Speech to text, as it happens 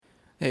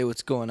Hey,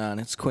 what's going on?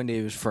 It's Quinn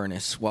David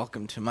Furness.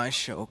 Welcome to my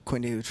show.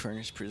 Quinn David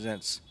Furness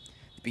presents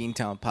the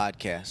Beantown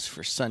Podcast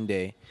for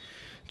Sunday,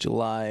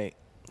 July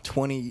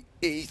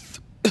 28th.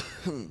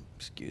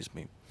 Excuse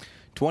me.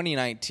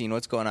 2019.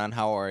 What's going on?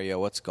 How are you?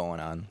 What's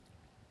going on?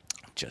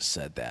 Just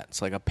said that.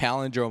 It's like a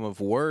palindrome of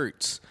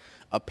words,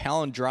 a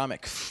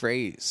palindromic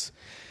phrase,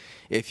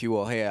 if you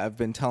will. Hey, I've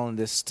been telling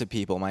this to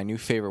people, my new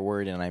favorite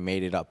word, and I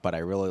made it up, but I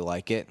really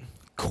like it.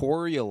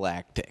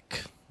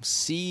 Choriolactic.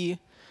 Choriolactic.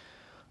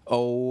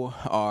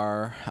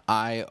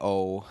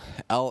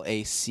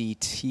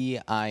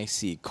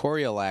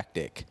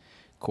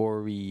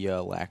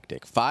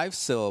 Choriolactic. 5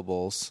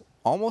 syllables,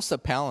 almost a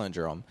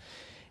palindrome,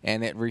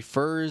 and it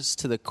refers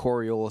to the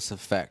Coriolis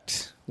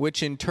effect,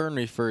 which in turn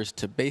refers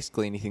to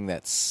basically anything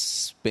that's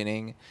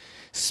spinning,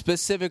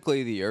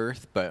 specifically the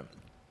Earth, but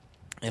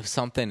if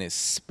something is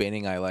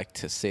spinning, I like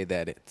to say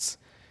that it's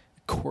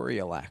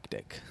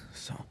Choriolactic.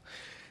 So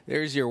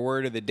there's your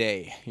word of the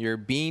day, your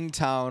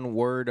Beantown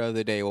word of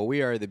the day. Well,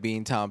 we are the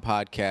Beantown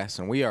Podcast,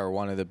 and we are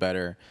one of the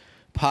better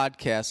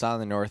podcasts on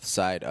the north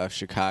side of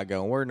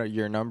Chicago. And we're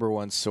your number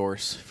one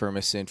source for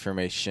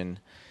misinformation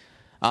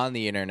on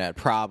the internet,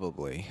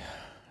 probably.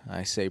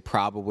 I say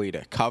probably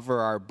to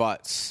cover our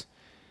butts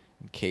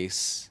in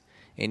case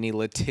any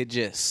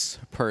litigious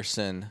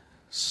person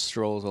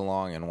strolls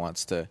along and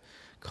wants to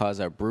cause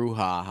a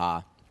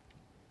brouhaha.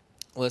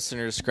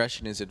 Listener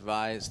discretion is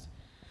advised.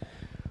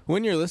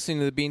 When you're listening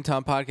to the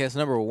Beantown Podcast,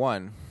 number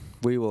one,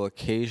 we will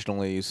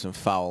occasionally use some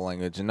foul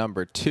language. And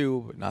number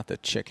two, but not the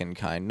chicken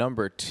kind.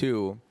 Number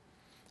two,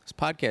 this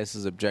podcast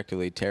is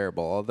objectively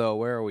terrible. Although,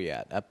 where are we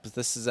at?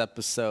 This is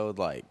episode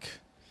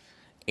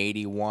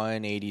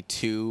 81,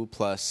 82,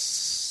 plus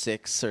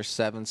 6 or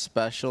 7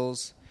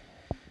 specials.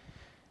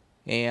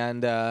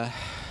 And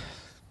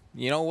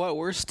you know what?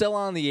 We're still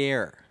on the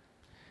air.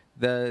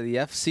 The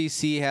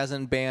FCC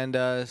hasn't banned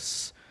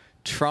us.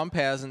 Trump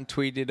hasn't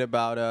tweeted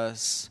about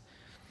us.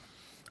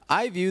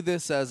 I view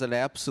this as an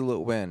absolute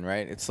win,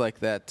 right? It's like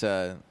that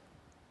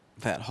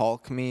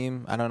Hulk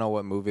meme. I don't know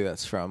what movie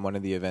that's from. One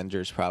of the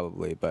Avengers,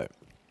 probably, but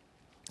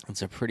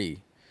it's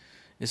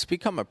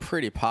become a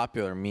pretty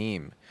popular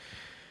meme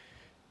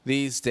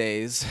these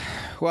days.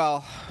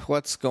 Well,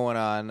 what's going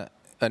on?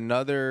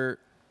 Another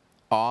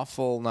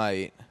awful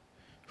night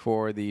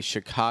for the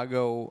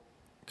Chicago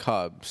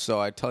Cubs. So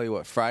I tell you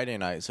what, Friday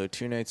night, so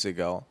 2 nights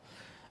ago,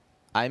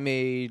 I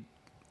made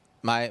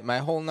my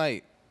whole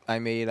night I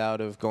made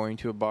out of going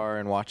to a bar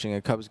and watching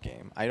a Cubs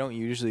game. I don't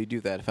usually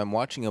do that. If I'm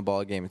watching a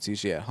ball game, it's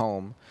usually at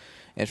home.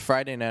 And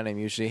Friday night, I'm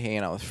usually hanging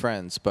out with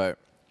friends. But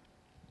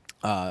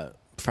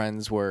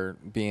friends were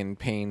being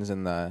pains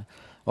in the,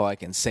 well, I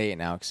can say it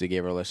now because we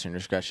gave our listener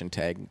discretion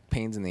tag,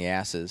 pains in the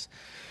asses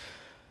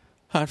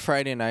on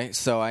Friday night.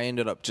 So I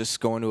ended up just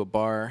going to a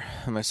bar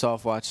and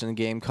myself watching the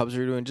game. Cubs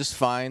were doing just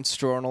fine,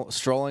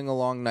 strolling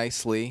along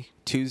nicely.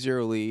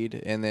 2-0 lead,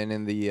 and then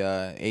in the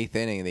 8th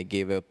inning, they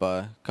gave up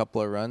a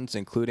couple of runs,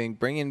 including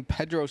bringing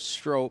Pedro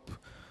Strop,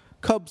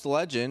 Cubs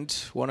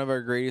legend, one of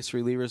our greatest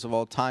relievers of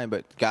all time,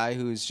 but guy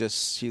who's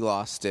he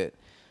lost it.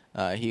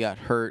 He got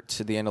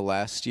hurt at the end of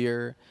last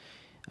year,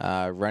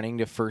 running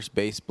to first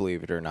base,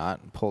 believe it or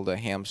not, pulled a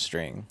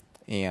hamstring,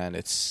 and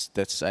I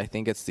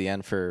think it's the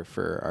end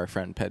for our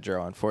friend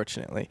Pedro,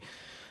 unfortunately.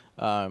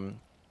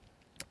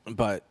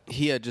 But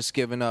he had just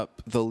given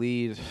up the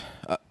lead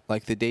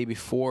the day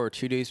before or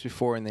 2 days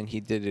before, and then he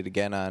did it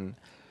again on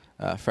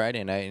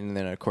Friday night. And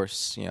then, of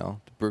course, the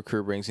Brew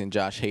Crew brings in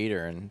Josh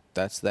Hader, and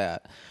that's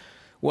that.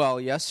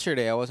 Well,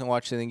 yesterday I wasn't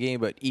watching the game,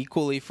 but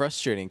equally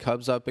frustrating.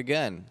 Cubs up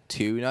again,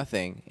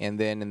 2-0. And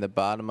then in the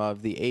bottom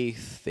of the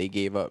 8th, they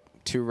gave up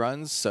 2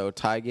 runs, so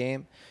tie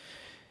game.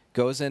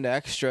 Goes into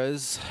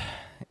extras.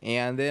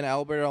 And then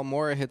Albert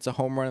Almora hits a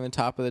home run in the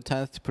top of the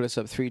 10th to put us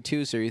up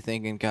 3-2. So you're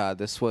thinking,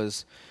 God,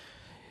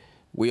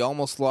 we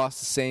almost lost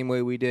the same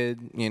way we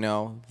did,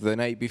 the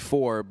night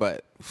before,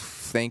 but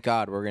thank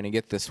God we're going to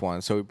get this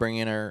one. So we bring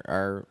in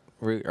our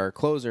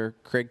closer,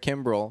 Craig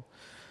Kimbrell,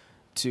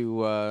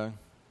 to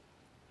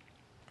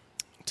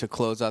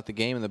close out the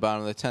game in the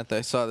bottom of the 10th.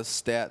 I saw the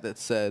stat that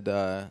said,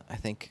 I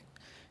think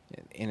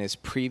in his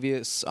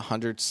previous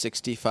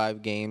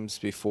 165 games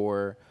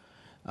before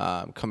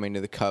coming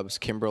to the Cubs,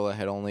 Kimbrell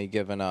had only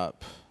given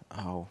up,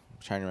 I'm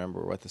trying to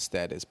remember what the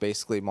stat is,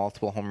 basically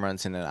multiple home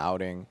runs in an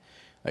outing,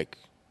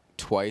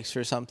 twice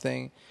or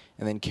something.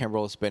 And then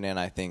Kimbrell's been in,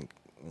 I think,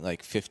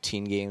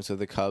 15 games with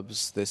the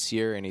Cubs this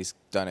year, and he's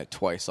done it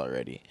twice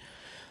already.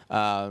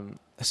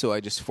 So I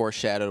just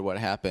foreshadowed what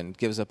happened.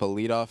 Gives up a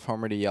leadoff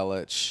homer to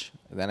Yelich.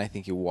 Then I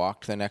think he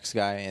walked the next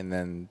guy, and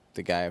then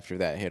the guy after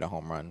that hit a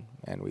home run,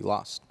 and we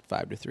lost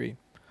 5-3.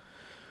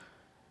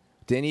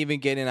 Didn't even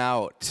get an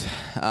out.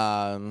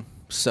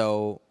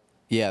 So,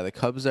 yeah, the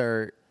Cubs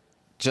are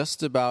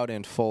just about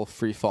in full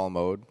free fall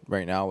mode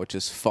right now, which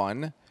is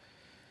fun.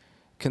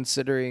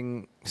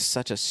 Considering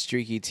such a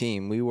streaky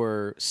team, we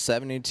were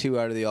 72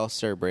 out of the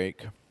All-Star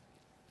break,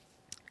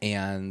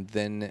 and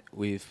then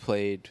we've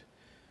played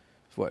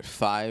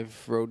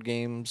 5 road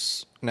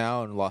games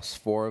now and lost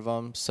 4 of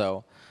them.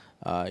 So,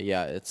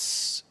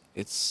 it's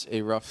it's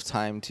a rough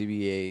time to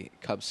be a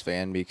Cubs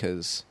fan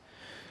because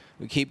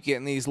we keep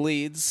getting these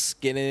leads,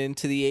 getting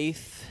into the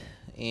eighth,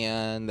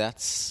 and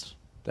that's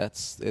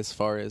as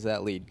far as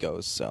that lead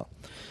goes. So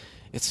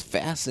it's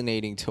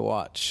fascinating to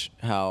watch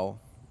how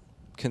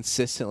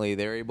consistently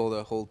they're able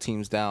to hold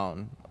teams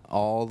down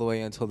all the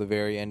way until the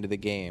very end of the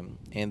game,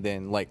 and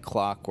then like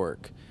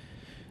clockwork,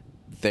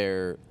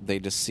 they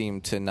just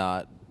seem to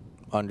not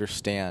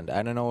understand.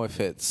 I don't know if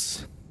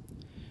it's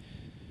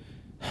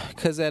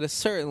because at a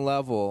certain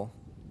level,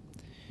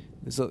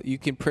 so you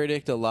can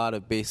predict a lot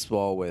of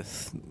baseball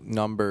with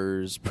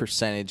numbers,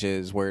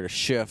 percentages, where to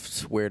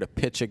shift, where to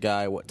pitch a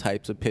guy, what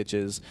types of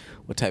pitches,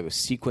 what type of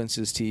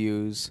sequences to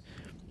use.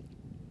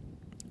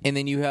 And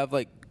then you have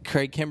like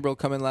Craig Kimbrell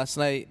come in last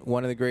night,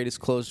 one of the greatest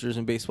closers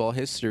in baseball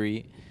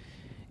history,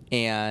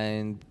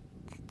 and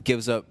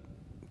gives up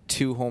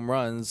 2 home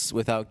runs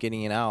without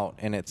getting an out.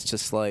 And it's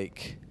just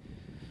like,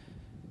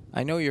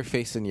 I know you're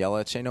facing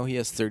Yelich. I know he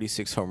has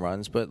 36 home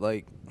runs, but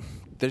like,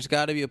 there's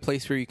got to be a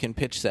place where you can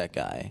pitch that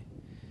guy.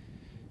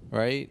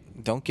 Right?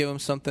 Don't give him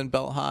something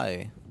belt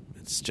high.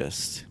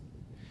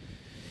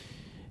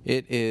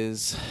 It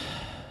is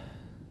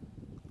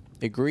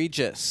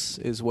egregious,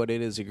 is what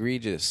it is.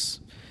 Egregious.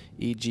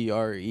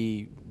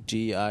 EGREGIOUS.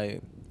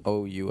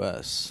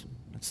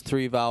 It's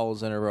 3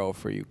 vowels in a row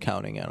for you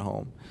counting at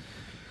home.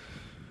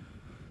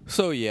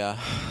 So yeah,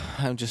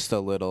 I'm just a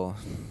little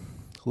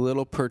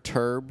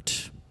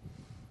perturbed,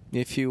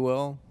 if you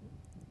will.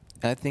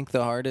 I think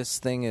the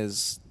hardest thing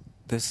is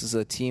this is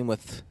a team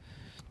with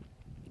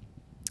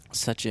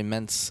such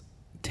immense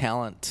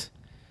talent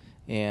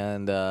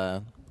and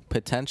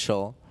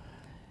potential.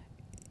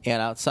 And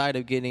outside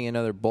of getting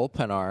another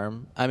bullpen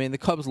arm, I mean, the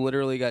Cubs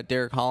literally got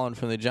Derek Holland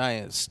from the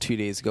Giants 2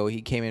 days ago.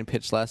 He came in and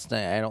pitched last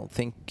night. I don't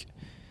think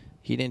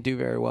he didn't do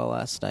very well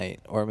last night.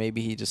 Or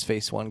maybe he just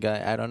faced one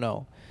guy. I don't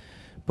know.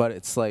 But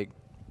it's like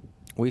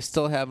we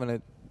still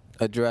haven't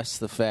addressed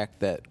the fact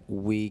that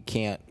we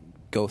can't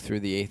go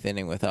through the 8th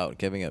inning without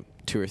giving up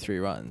 2 or 3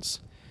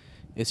 runs.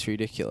 It's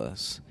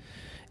ridiculous.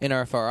 And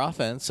our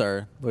offense,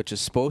 which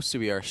is supposed to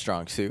be our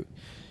strong suit,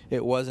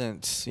 it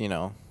wasn't,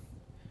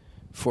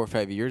 4 or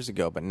 5 years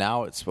ago, but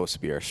now it's supposed to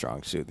be our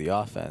strong suit, the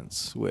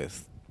offense,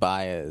 with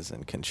Baez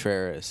and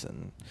Contreras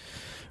and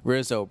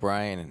Rizzo,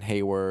 Bryant, and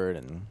Hayward,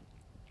 and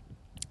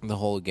the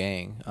whole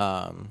gang.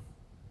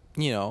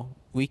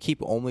 We keep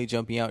only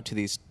jumping out to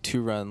these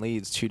 2-run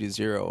leads,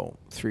 2-0,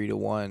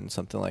 3-1,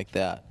 something like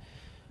that,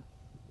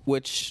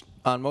 which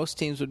on most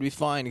teams would be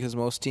fine because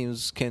most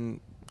teams can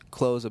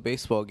close a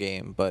baseball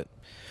game, but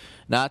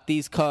not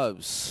these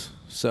Cubs.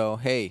 So,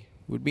 hey, it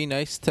would be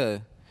nice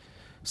to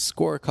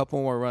score a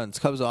couple more runs.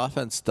 Cubs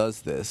offense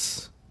does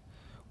this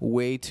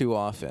way too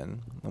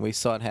often, and we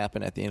saw it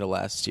happen at the end of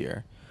last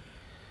year,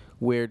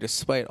 where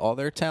despite all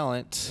their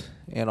talent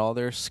and all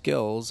their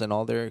skills and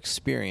all their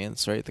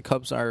experience, right, the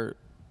Cubs are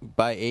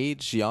by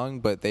age young,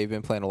 but they've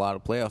been playing a lot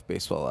of playoff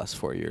baseball the last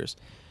 4 years.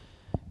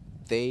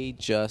 They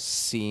just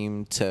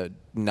seem to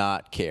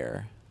not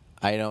care.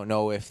 I don't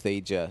know if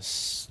they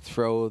just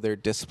throw their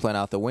discipline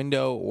out the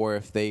window or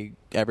if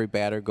every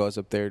batter goes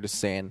up there just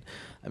saying,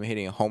 I'm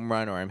hitting a home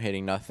run or I'm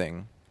hitting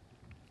nothing.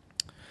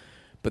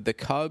 But the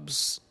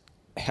Cubs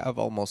have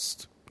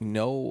almost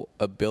no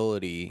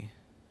ability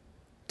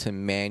to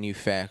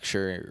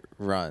manufacture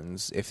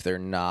runs if they're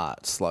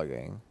not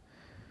slugging,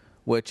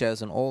 which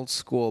as an old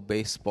school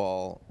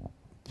baseball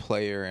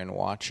player and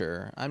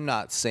watcher, I'm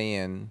not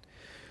saying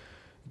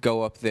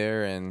go up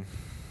there and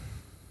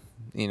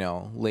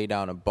lay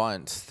down a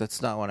bunt.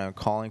 That's not what I'm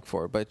calling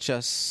for. But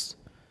just,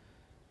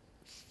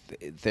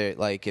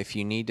 like, if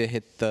you need to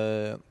hit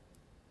the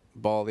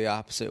ball the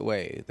opposite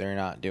way, they're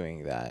not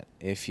doing that.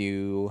 If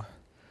you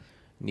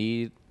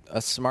need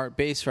a smart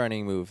base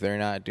running move, they're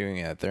not doing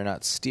it. They're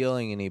not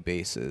stealing any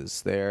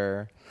bases.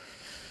 They're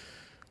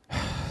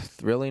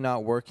really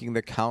not working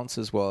the counts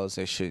as well as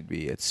they should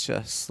be. It's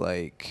just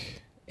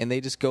like, and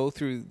they just go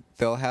through,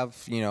 they'll have,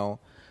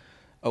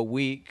 a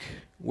week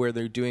where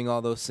they're doing all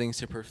those things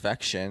to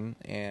perfection,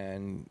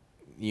 and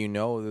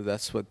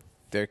that's what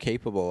they're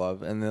capable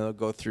of, and they'll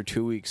go through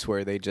 2 weeks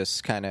where they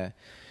just kind of,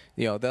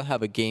 they'll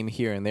have a game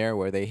here and there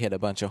where they hit a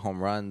bunch of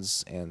home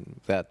runs, and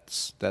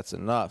that's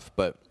enough,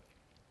 but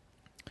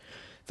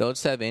they'll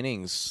just have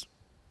innings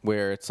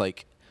where it's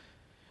like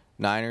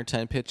 9 or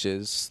 10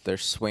 pitches, they're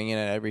swinging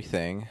at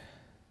everything,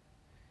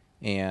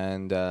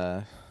 and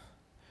I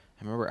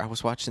remember I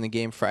was watching the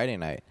game Friday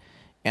night,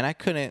 and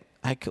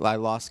I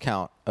lost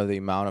count of the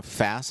amount of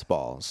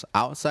fastballs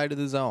outside of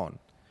the zone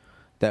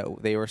that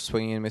they were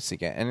swinging and missing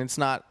it. And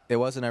it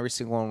wasn't every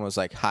single one was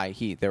like high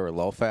heat. There were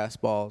low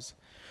fastballs.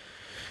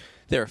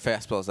 There were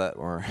fastballs that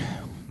were,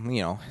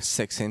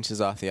 6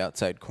 inches off the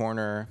outside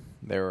corner.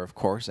 There were, of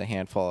course, a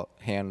handful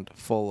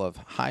of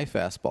high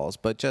fastballs.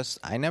 But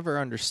I never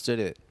understood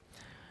it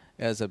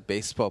as a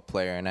baseball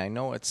player. And I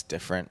know it's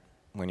different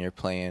when you're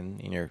playing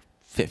in your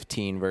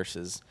 15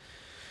 versus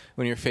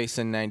when you're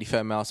facing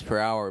 95 miles per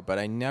hour, but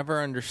I never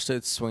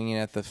understood swinging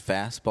at the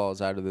fastballs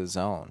out of the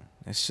zone.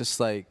 It's just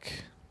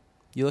like,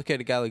 you look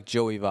at a guy like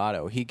Joey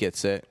Votto, he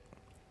gets it.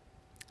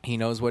 He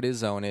knows what his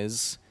zone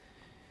is.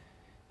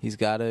 He's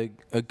got a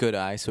good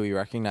eye, so he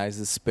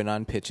recognizes spin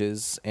on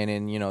pitches. And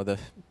in, the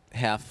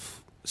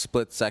half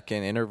split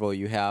second interval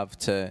you have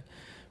to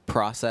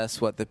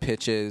process what the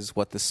pitch is,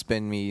 what the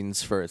spin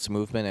means for its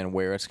movement, and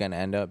where it's going to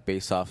end up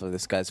based off of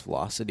this guy's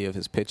velocity of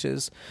his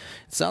pitches.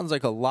 It sounds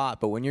like a lot,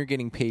 but when you're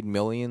getting paid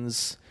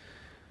millions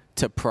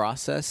to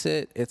process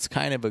it, it's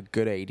kind of a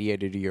good idea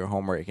to do your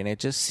homework. And it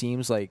just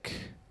seems like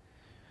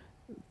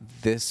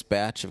this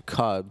batch of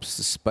Cubs,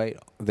 despite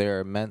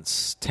their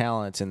immense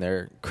talent and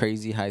their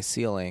crazy high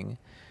ceiling,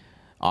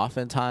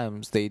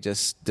 oftentimes they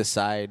just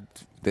decide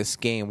this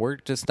game, we're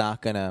just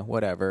not going to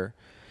whatever.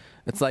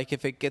 It's like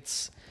if it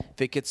gets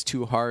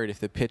too hard, if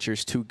the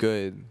pitcher's too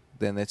good,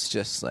 then it's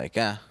just like,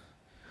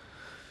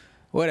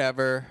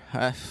 whatever.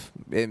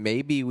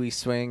 Maybe we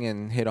swing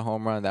and hit a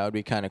home run. That would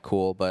be kind of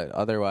cool. But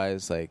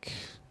otherwise, like,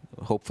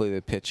 hopefully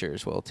the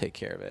pitchers will take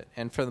care of it.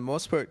 And for the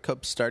most part,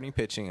 Cubs starting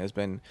pitching has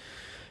been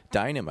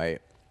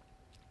dynamite.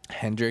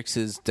 Hendricks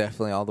is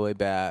definitely all the way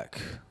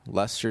back.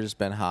 Lester's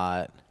been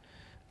hot.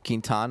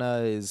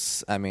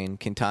 Quintana's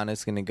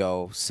going to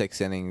go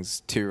 6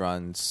 innings, 2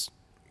 runs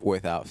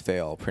without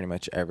fail pretty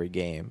much every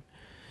game.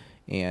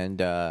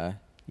 And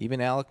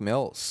even Alec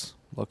Mills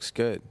looks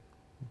good.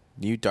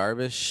 Yu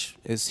Darvish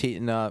is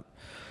heating up.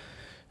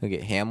 We'll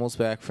get Hamels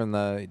back from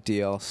the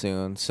DL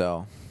soon,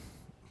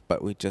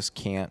 but we just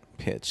can't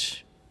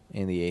pitch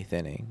in the 8th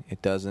inning.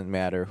 It doesn't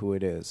matter who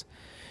it is.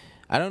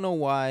 I don't know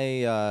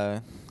why.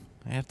 I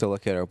have to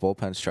look at our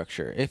bullpen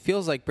structure. It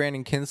feels like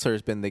Brandon Kinsler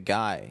has been the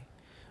guy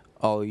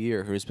all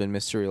year who's been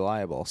Mr.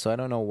 Reliable. So I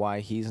don't know why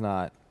he's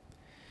not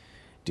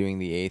doing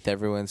the 8th.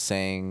 Everyone's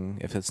saying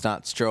if it's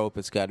not Strop,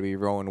 it's got to be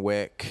Rowan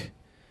Wick.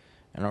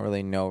 I don't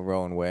really know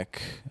Rowan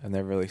Wick. I've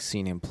never really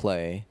seen him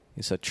play.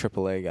 He's a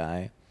AAA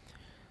guy.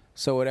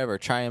 So whatever,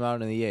 try him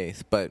out in the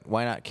 8th. But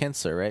why not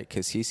Kinsler, right?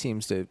 Because he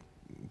seems to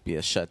be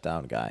a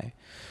shutdown guy.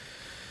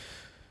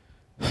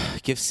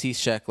 Give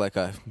Cishek like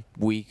a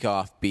week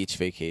off beach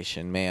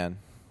vacation. Man,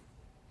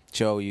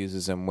 Joe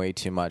uses him way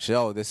too much.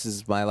 Oh, this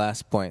is my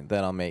last point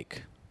that I'll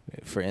make.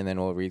 And then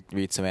we'll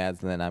read some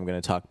ads, and then I'm going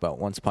to talk about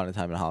Once Upon a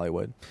Time in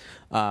Hollywood.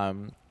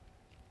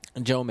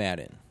 Joe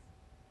Maddon,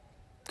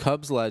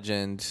 Cubs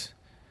legend,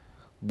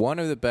 one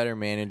of the better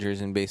managers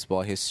in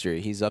baseball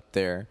history. He's up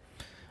there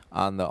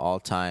on the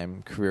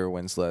all-time career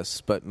wins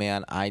list. But,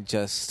 man, I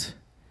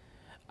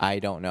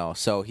don't know.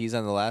 So he's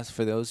on the last,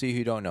 for those of you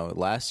who don't know,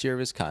 last year of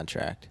his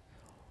contract.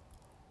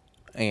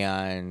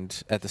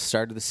 And at the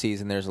start of the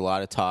season, there's a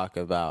lot of talk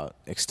about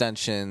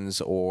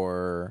extensions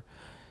or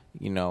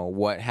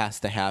what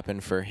has to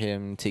happen for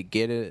him to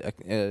get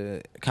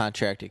a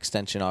contract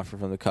extension offer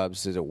from the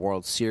Cubs. Is it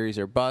World Series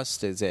or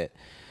bust? Is it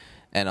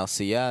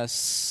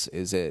NLCS?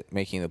 Is it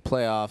making the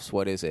playoffs?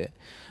 What is it?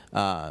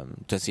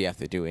 Does he have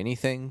to do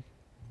anything?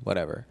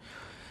 Whatever.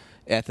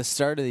 At the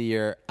start of the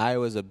year, I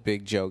was a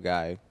big Joe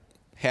guy.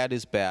 Had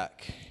his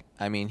back.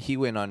 I mean, he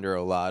went under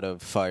a lot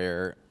of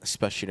fire,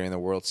 especially during the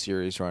World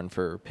Series run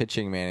for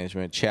pitching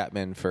management.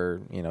 Chapman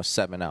for,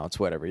 7 outs,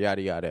 whatever,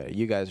 yada, yada.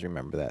 You guys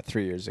remember that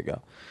 3 years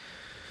ago.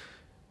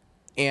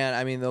 And,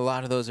 I mean, a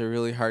lot of those are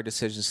really hard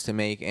decisions to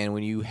make. And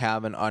when you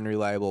have an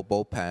unreliable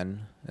bullpen,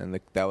 and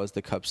that was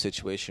the Cubs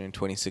situation in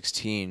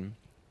 2016,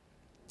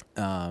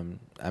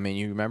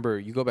 you remember,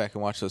 you go back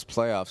and watch those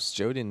playoffs,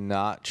 Joe did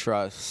not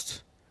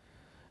trust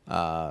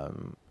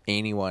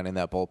anyone in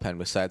that bullpen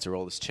besides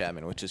Aroldis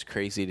Chapman, which is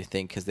crazy to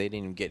think because they didn't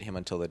even get him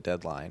until the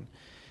deadline.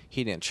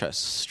 He didn't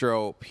trust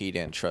Strop. He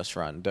didn't trust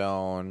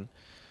Rondon.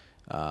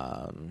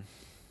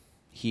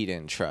 He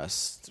didn't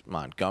trust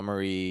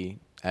Montgomery.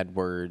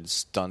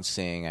 Edwards,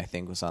 Dunsing, I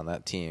think, was on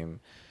that team.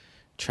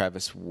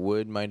 Travis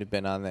Wood might have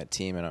been on that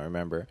team. I don't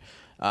remember.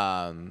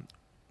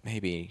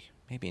 Maybe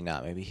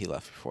not. Maybe he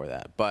left before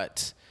that.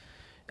 But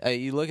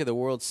you look at the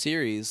World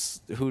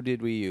Series, who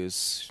did we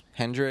use?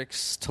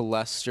 Hendricks to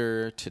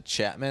Lester to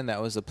Chapman.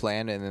 That was the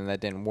plan, and then that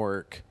didn't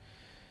work.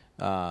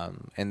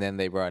 And then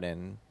they brought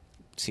in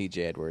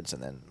C.J. Edwards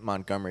and then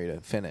Montgomery to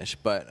finish.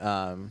 But,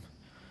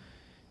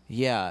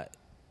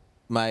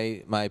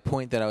 my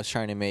point that I was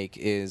trying to make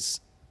is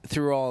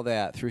through all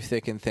that, through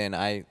thick and thin,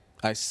 I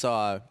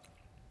saw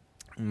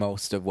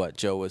most of what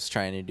Joe was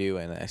trying to do,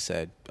 and I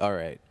said, all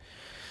right,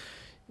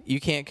 you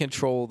can't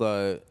control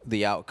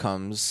the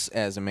outcomes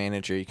as a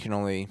manager. You can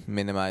only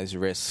minimize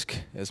risk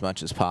as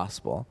much as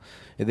possible.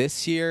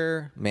 This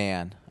year,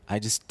 man, I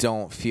just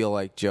don't feel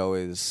like Joe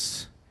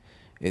is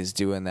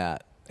doing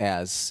that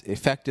as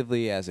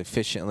effectively, as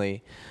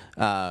efficiently.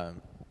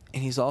 And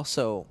he's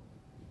also,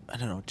 I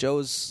don't know,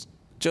 Joe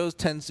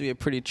tends to be a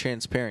pretty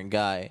transparent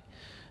guy.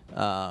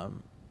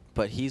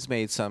 But he's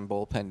made some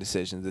bullpen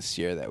decisions this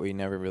year that we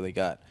never really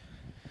got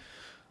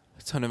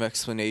a ton of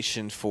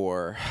explanation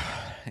for,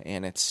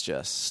 and it's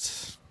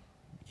just,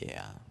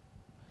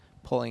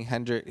 pulling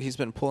Hendrick. He's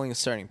been pulling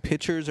starting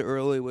pitchers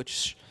early,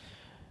 which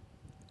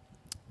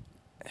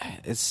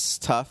is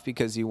tough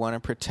because you want to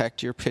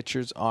protect your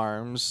pitchers'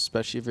 arms,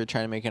 especially if you're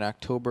trying to make an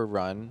October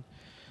run.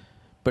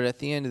 But at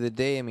the end of the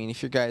day, I mean,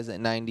 if your guy's at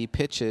 90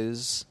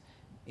 pitches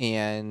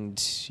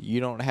and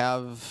you don't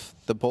have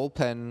the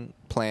bullpen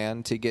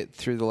plan to get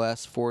through the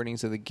last 4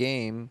 innings of the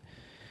game,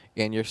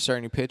 and your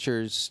starting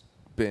pitcher's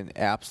been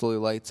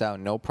absolutely lights out,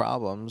 no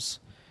problems,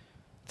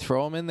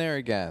 throw him in there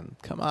again.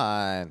 Come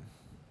on.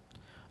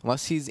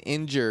 Unless he's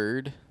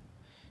injured,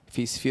 if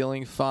he's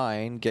feeling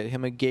fine, get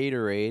him a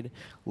Gatorade,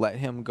 let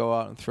him go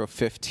out and throw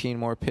 15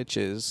 more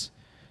pitches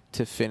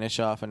to finish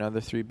off another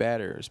 3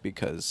 batters,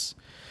 because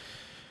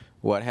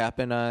what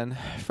happened on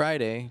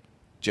Friday,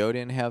 Joe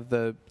didn't have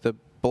the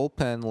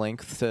bullpen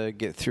length to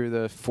get through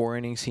the 4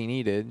 innings he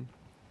needed,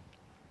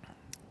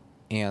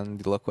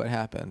 and look what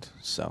happened.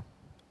 So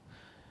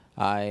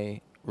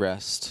I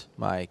rest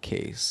my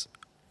case.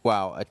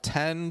 Wow, a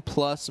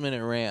 10-plus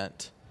minute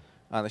rant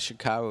on the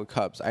Chicago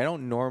Cubs. I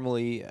don't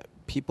normally,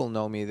 people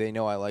know me, they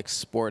know I like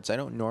sports. I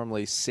don't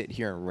normally sit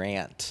here and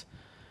rant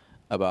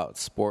about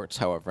sports,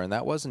 however, and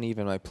that wasn't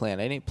even my plan.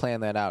 I didn't plan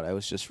that out. I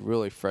was just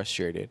really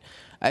frustrated.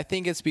 I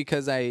think it's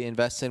because I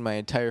invested my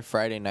entire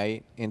Friday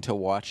night into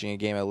watching a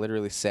game. I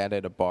literally sat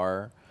at a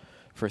bar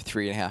for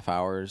 3.5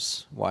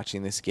 hours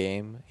watching this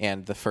game,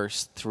 and the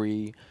first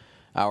 3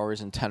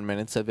 hours and 10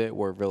 minutes of it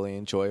were really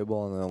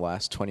enjoyable, and then the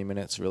last 20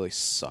 minutes really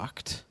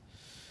sucked.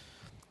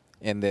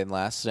 And then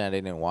last night I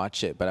didn't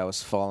watch it, but I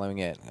was following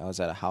it. I was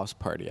at a house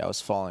party. I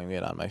was following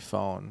it on my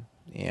phone,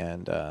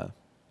 and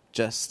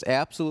just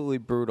absolutely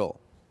brutal.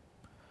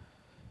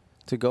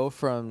 To go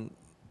from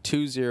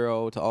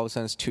 2-0 to all of a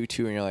sudden it's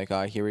 2-2, and you're like,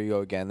 oh, here we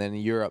go again. Then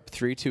you're up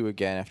 3-2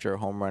 again after a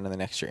home run in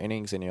the extra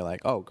innings, and you're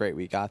like, oh, great,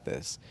 we got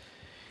this.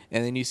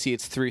 And then you see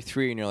it's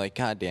 3-3, and you're like,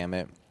 God damn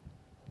it.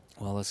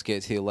 Well, let's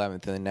get to the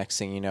 11th, and the next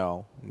thing you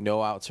know,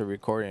 no outs are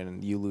recorded,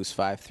 and you lose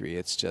 5-3.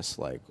 It's just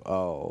like,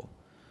 oh,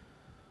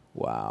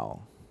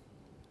 wow.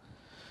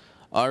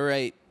 All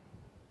right.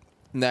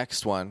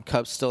 Next one.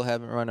 Cubs still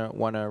haven't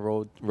won a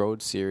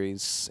road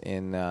series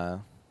in,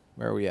 where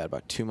are we at,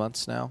 about 2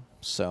 months now?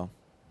 So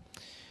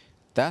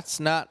that's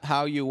not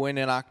how you win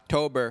in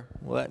October.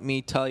 Let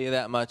me tell you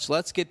that much.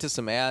 Let's get to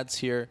some ads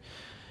here,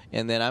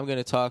 and then I'm going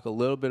to talk a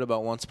little bit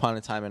about Once Upon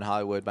a Time in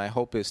Hollywood. My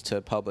hope is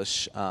to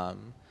publish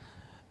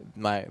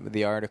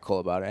the article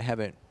about it. I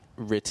haven't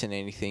written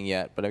anything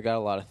yet, but I've got a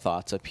lot of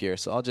thoughts up here,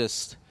 so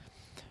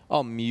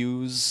I'll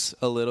muse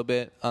a little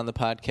bit on the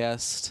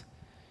podcast,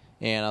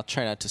 and I'll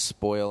try not to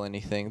spoil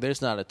anything.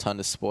 There's not a ton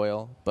to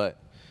spoil, but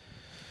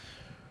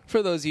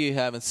for those of you who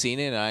haven't seen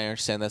it, and I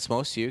understand that's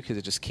most of you because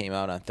it just came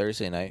out on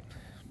Thursday night,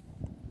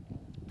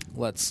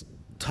 let's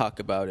talk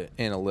about it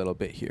in a little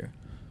bit here.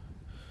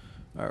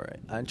 All right.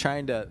 I'm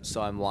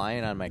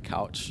lying on my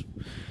couch,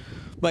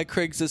 my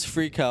Craigslist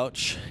free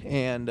couch,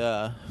 and,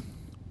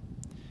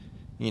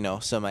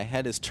 so my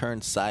head is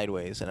turned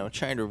sideways, and I'm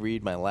trying to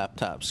read my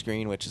laptop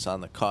screen, which is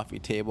on the coffee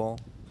table,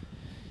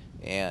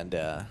 and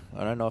I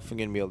don't know if I'm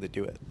going to be able to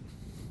do it.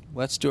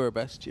 Let's do our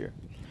best here.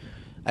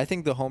 I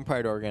think the Home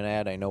Pride Oregon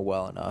ad I know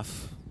well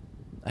enough.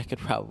 I could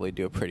probably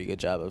do a pretty good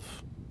job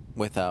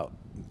without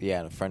the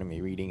ad in front of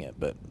me reading it,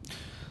 but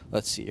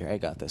let's see here. I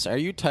got this. Are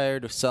you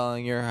tired of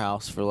selling your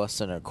house for less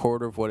than a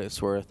quarter of what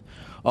it's worth,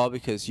 all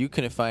because you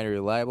couldn't find a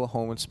reliable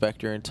home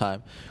inspector in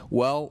time?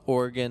 Well,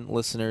 Oregon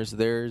listeners,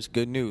 there's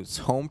good news.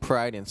 Home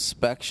Pride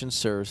Inspection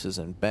Services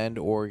in Bend,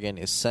 Oregon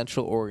is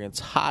Central Oregon's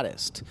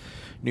hottest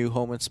new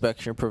home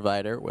inspection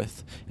provider,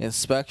 with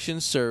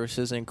inspection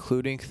services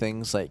including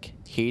things like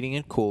heating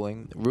and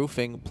cooling,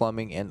 roofing,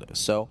 plumbing, and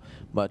so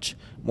much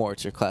more.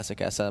 It's your classic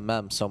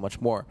SMM, so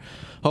much more.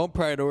 Home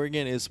Pride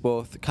Oregon is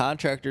both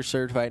contractor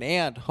certified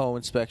and home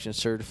inspection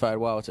certified.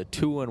 Wow, it's a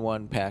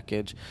 2-in-1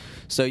 package.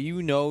 So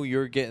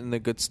you're getting the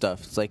good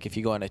stuff. It's like if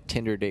you go on a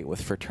Tinder date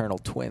with fraternal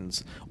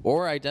twins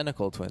or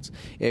identical twins.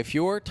 If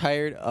you're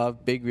tired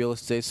of big real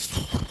estate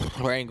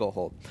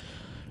stranglehold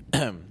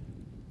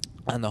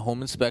on the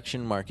home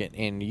inspection market,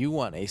 and you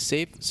want a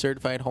safe,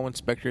 certified home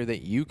inspector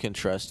that you can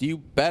trust, you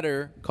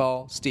better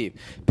call Steve.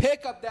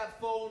 Pick up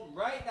that phone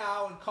right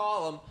now and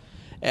call him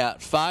at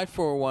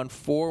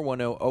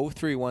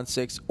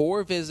 541-410-0316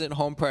 or visit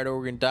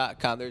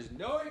homeprideoregon.com. There's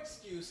no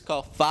excuse.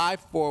 Call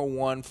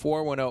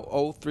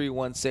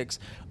 541-410-0316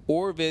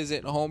 or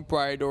visit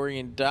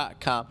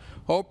homeprideoregon.com.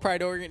 Home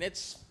Pride Oregon,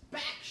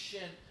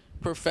 inspection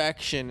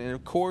perfection. And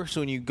of course,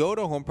 when you go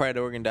to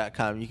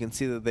homeprideoregon.com, you can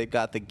see that they've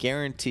got the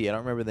guarantee. I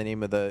don't remember the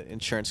name of the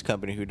insurance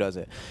company who does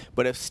it,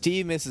 but if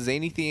Steve misses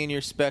anything in your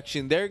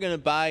inspection, they're going to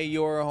buy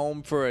your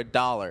home for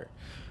 $1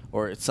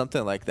 or it's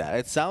something like that.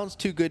 It sounds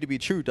too good to be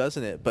true,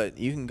 doesn't it? But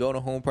you can go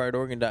to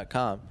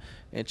homeprideoregon.com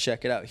and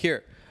check it out.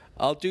 Here,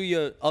 I'll do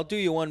you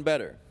one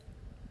better.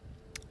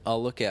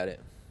 I'll look at it.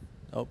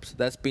 Oops,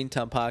 that's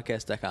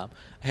beantownpodcast.com.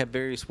 I have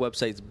various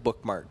websites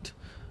bookmarked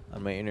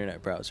on my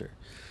internet browser.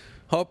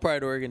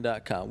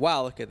 homeprideoregon.com.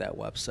 Wow, look at that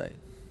website.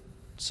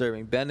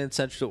 Serving Bend and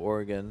Central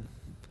Oregon.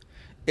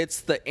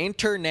 It's the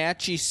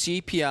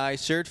InterNACHI CPI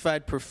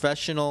Certified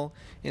Professional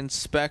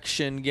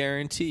Inspection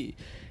Guarantee.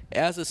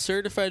 As a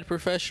certified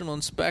professional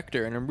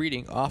inspector, and I'm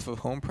reading off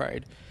of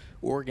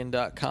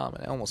homeprideoregon.com,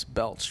 and I almost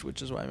belched,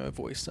 which is why my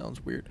voice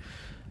sounds weird.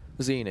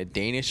 was eating a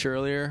Danish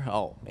earlier.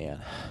 Oh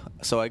man!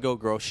 So I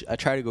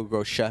try to go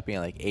grocery shopping at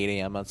like 8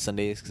 a.m. on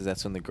Sundays because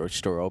that's when the grocery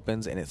store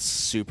opens, and it's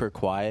super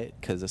quiet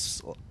because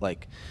it's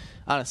like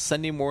on a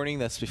Sunday morning.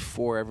 That's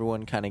before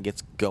everyone kind of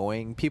gets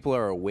going. People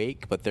are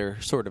awake, but they're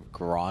sort of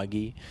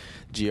groggy,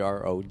 groggy,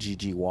 or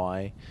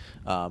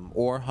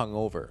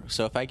hungover.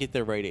 So if I get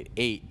there right at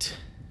 8,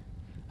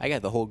 I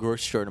got the whole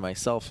grocery store to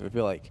myself. I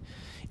feel like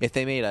if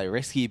they made a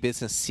Risky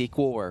Business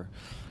sequel where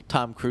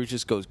Tom Cruise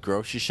just goes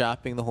grocery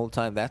shopping the whole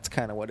time, that's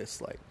kind of what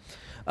it's like.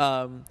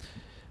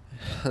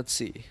 Let's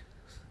see.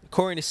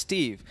 According to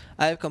Steve,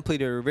 I have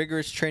completed a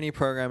rigorous training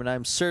program and I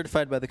am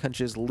certified by the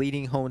country's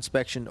leading home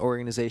inspection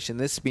organization.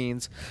 This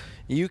means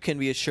you can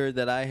be assured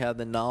that I have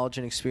the knowledge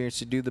and experience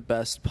to do the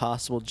best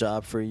possible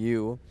job for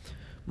you,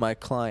 my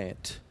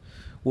client.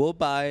 We'll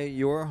buy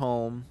your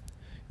home,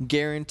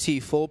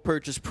 guarantee full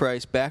purchase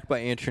price backed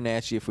by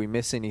International. If we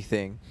miss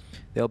anything,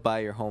 they'll buy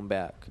your home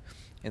back.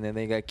 And then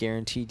they got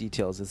guarantee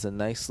details. It's a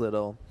nice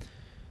little,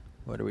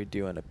 what are we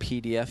doing, a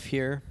PDF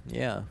here?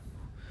 Yeah.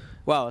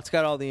 Wow, it's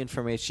got all the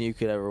information you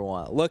could ever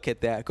want. Look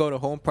at that. Go to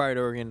Home Pride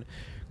Oregon,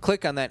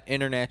 click on that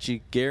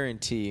International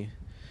guarantee,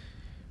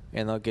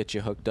 and they'll get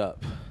you hooked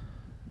up.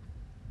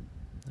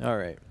 All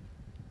right.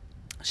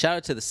 Shout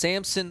out to the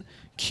Samson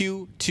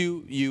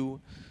Q2U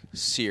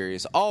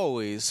series.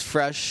 Always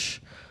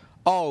fresh,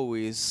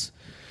 always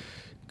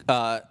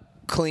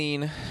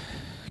clean,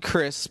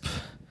 crisp.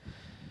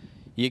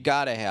 You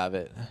gotta have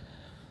it.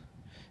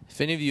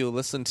 If any of you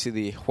listen to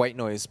the White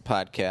Noise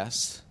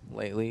podcast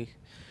lately,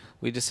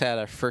 we just had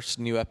our first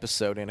new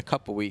episode in a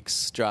couple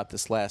weeks, dropped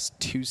this last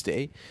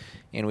Tuesday,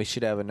 and we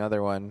should have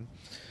another one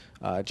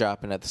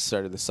dropping at the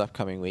start of this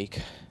upcoming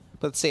week.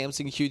 But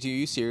Samson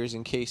Q2U series,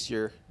 in case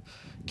you're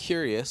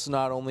curious,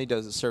 not only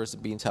does it service the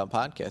Beantown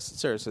podcast, it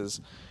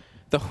services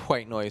the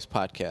White Noise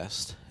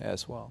podcast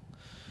as well.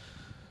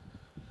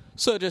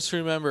 So just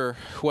remember,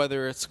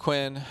 whether it's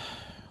Quinn,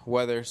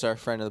 whether it's our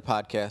friend of the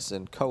podcast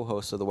and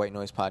co-host of the White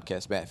Noise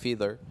podcast, Matt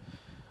Fiedler,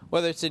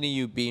 whether it's any of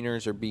you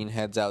beaners or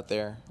beanheads out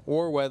there,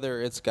 or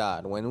whether it's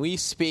God, when we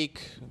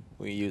speak,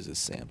 we use a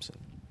Samson.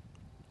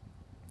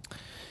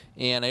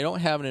 And I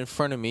don't have it in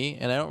front of me,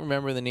 and I don't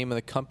remember the name of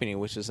the company,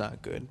 which is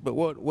not good. But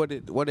what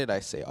did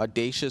I say?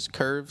 Audacious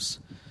Curves?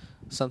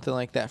 Something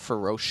like that.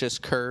 Ferocious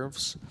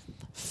Curves?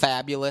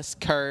 Fabulous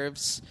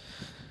Curves?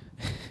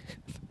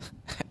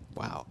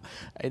 Wow.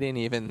 I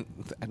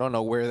don't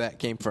know where that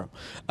came from.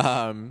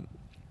 I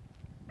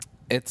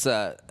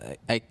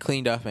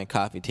cleaned off my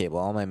coffee table.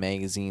 All my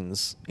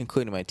magazines,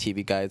 including my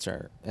TV guides,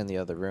 are in the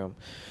other room.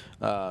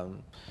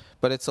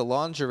 But it's a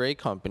lingerie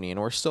company, and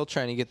we're still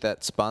trying to get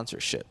that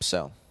sponsorship.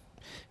 So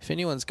if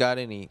anyone's got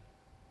any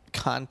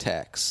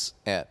contacts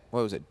at,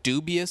 what was it,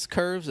 Dubious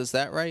Curves? Is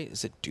that right?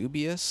 Is it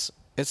dubious?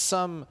 It's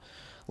some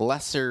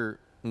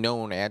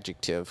lesser-known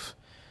adjective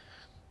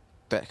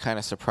that kind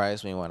of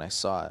surprised me when I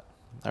saw it.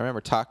 I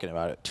remember talking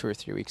about it 2 or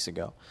 3 weeks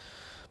ago.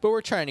 But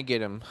we're trying to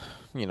get him,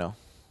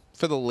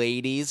 for the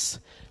ladies.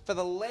 For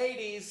the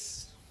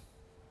ladies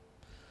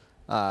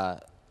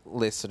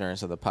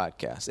listeners of the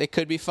podcast. It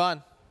could be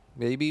fun.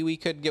 Maybe we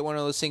could get one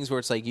of those things where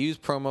it's like use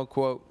promo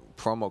code.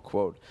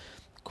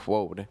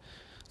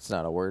 It's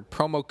not a word.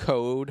 Promo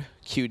code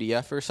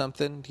QDF or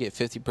something to get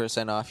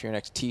 50% off your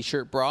next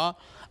t-shirt, bra.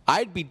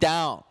 I'd be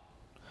down.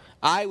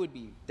 I would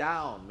be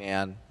down,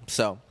 man.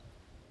 So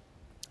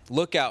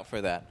look out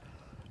for that.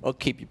 I'll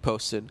keep you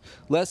posted.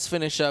 Let's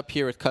finish up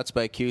here with Cuts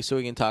by Q so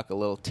we can talk a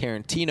little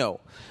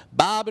Tarantino.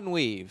 Bob and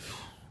weave.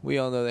 We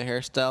all know the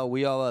hairstyle.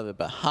 We all love it.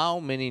 But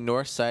how many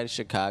north side of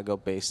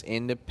Chicago-based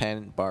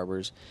independent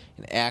barbers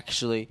can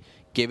actually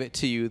give it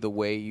to you the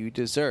way you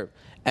deserve?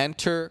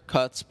 Enter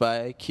Cuts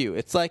by Q.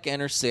 It's like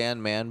Enter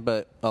Sandman,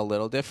 but a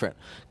little different.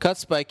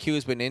 Cuts by Q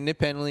has been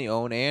independently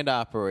owned and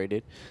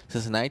operated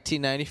since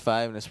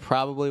 1995 and is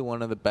probably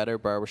one of the better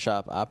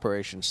barbershop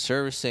operations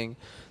servicing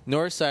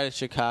north side of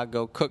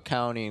Chicago, Cook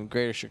County, and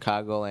greater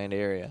Chicagoland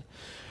area.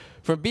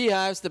 From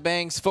beehives to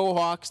bangs, faux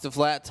hawks to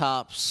flat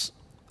tops,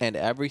 and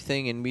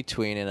everything in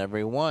between and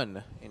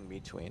everyone in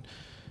between.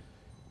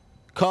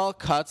 Call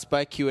Cuts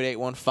by Q at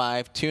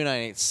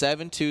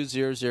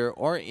 815-298-7200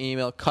 or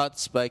email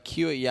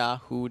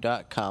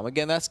cutsbyq@yahoo.com.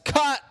 Again, that's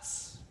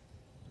Cuts!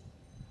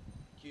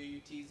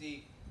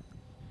 Q-U-T-Z.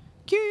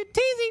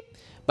 Q-U-T-Z.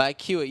 By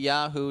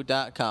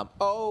q@yahoo.com.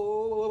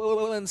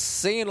 Oh, and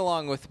sing it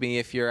along with me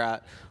if you're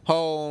at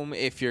home,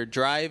 if you're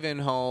driving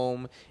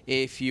home,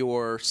 if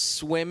you're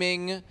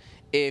swimming,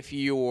 if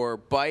you're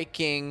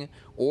biking,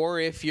 or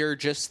if you're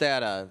just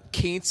at a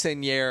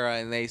quinceañera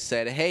and they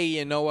said, hey,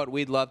 you know what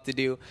we'd love to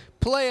do?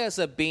 Play us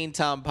a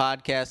Beantown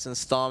podcast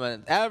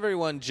installment.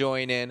 Everyone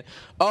join in.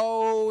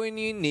 Oh, and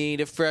you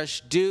need a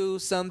fresh do,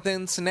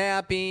 something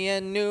snappy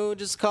and new.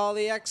 Just call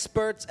the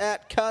experts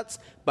at Cuts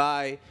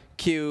by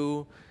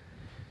Q.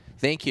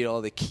 Thank you to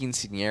all the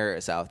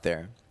quinceañeras out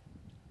there.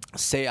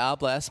 Se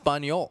habla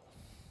español.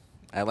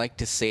 I like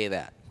to say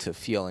that to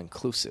feel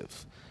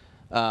inclusive.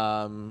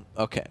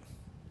 Okay.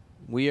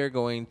 We are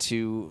going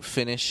to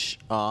finish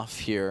off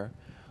here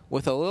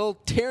with a little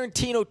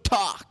Tarantino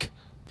talk.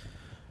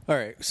 All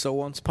right, so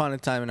Once Upon a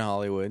Time in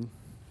Hollywood,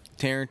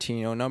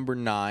 Tarantino, number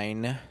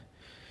 9,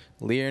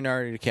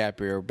 Leonardo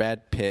DiCaprio,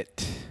 Brad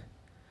Pitt,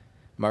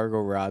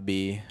 Margot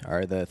Robbie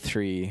are the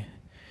 3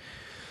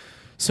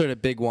 sort of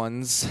big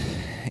ones.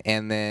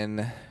 And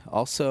then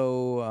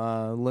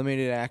also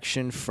limited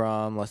action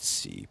from, let's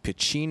see,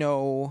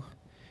 Pacino,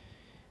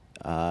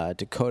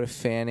 Dakota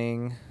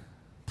Fanning,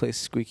 plays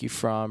Squeaky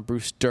Fromm,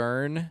 Bruce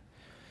Dern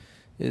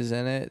is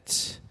in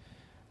it.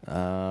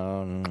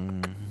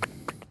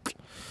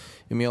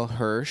 Emile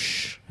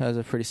Hirsch has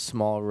a pretty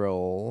small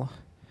role.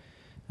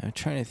 I'm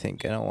trying to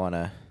think. I don't want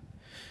to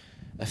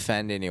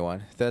offend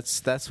anyone.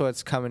 That's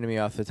what's coming to me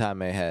off the top of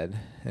my head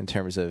in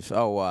terms of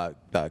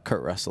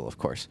Kurt Russell, of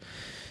course,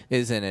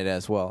 is in it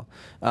as well,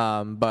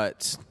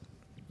 but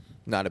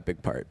not a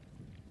big part.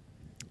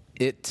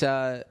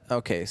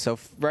 Okay, so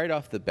right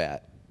off the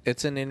bat,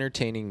 it's an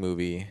entertaining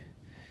movie.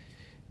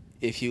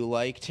 If you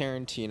like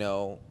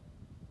Tarantino,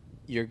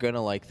 you're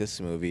gonna like this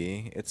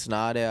movie. It's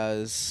not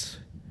as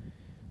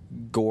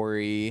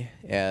gory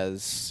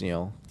as,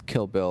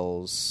 Kill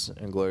Bill's,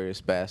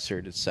 Inglourious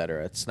Bastard,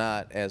 etc. It's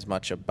not as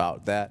much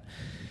about that.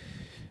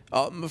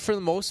 For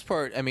the most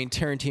part, I mean,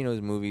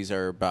 Tarantino's movies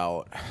are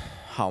about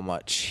how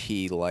much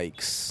he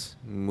likes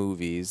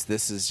movies.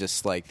 This is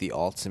just like the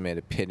ultimate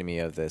epitome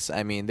of this.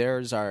 I mean, there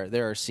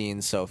are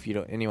scenes. So if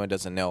anyone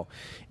doesn't know,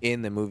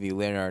 in the movie,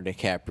 Leonardo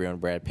DiCaprio and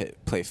Brad Pitt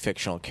play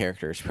fictional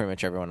characters. Pretty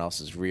much everyone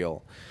else is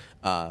real,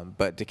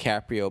 but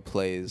DiCaprio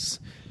plays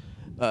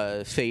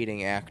a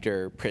fading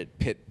actor.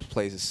 Pitt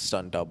plays a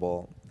stunt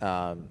double.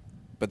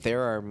 But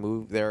there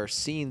are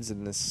scenes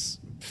in this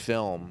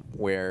film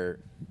where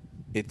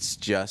it's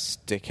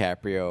just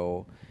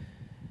DiCaprio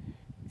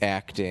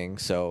acting,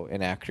 so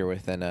an actor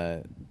within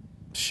a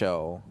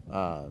show.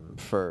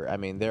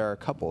 There are a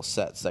couple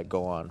sets that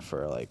go on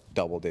for like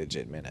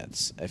double-digit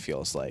minutes. It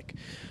feels like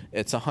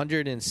it's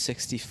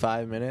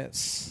 165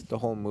 minutes, the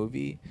whole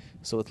movie,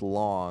 so it's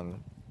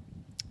long.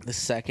 The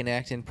second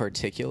act in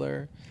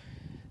particular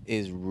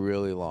is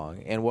really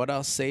long. And what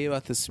I'll say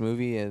about this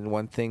movie, and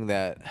one thing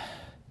that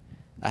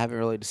I haven't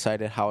really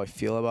decided how I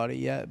feel about it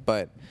yet,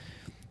 but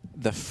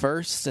the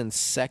first and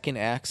second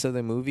acts of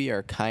the movie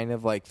are kind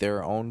of like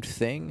their own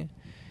thing.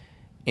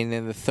 And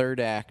then the third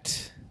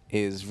act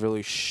is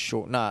really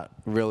short, not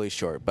really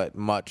short, but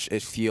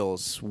it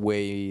feels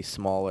way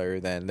smaller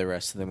than the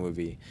rest of the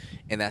movie.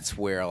 And that's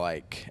where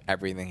like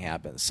everything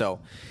happens. So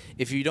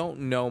if you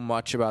don't know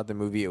much about the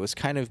movie, it was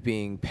kind of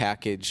being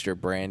packaged or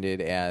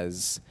branded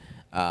as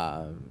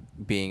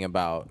being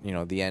about,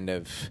 the end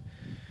of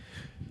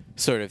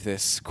sort of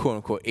this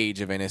quote-unquote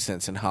age of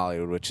innocence in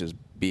Hollywood, which is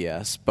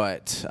BS,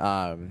 but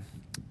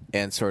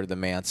and sort of the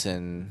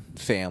Manson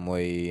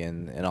family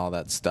and all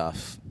that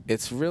stuff.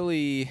 It's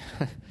really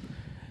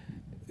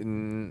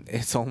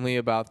it's only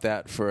about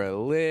that for a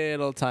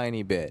little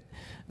tiny bit.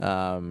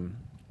 So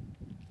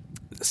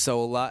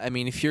a lot. I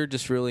mean, if you're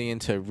just really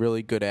into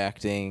really good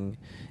acting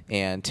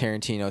and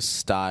Tarantino's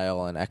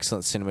style and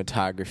excellent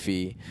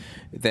cinematography,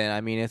 then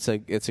I mean it's a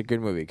good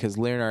movie because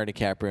Leonardo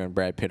DiCaprio and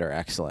Brad Pitt are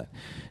excellent.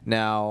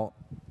 Now,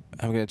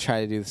 I'm going to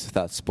try to do this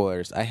without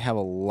spoilers. I have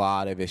a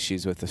lot of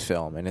issues with the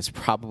film, and it's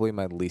probably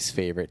my least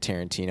favorite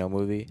Tarantino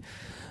movie.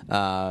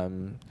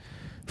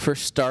 For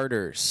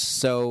starters,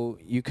 so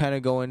you kind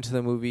of go into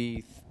the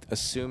movie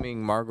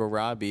assuming Margot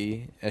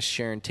Robbie as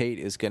Sharon Tate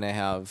is going to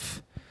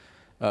have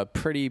a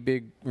pretty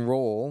big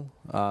role,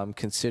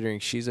 considering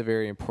she's a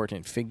very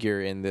important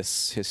figure in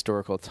this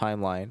historical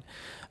timeline.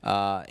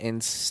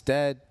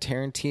 Instead,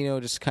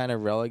 Tarantino just kind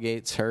of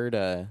relegates her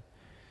to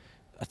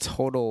a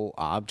total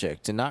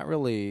object, and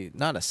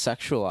not a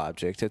sexual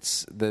object.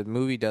 The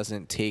movie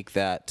doesn't take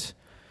that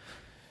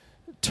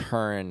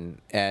turn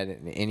at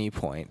any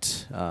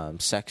point.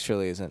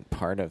 Sexually isn't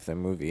part of the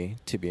movie,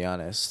 to be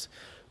honest.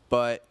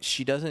 But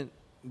she doesn't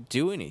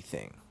do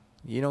anything.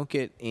 You don't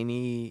get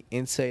any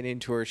insight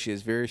into her. She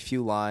has very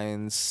few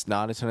lines,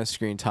 not a ton of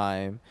screen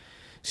time.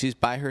 She's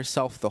by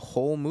herself the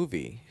whole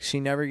movie. She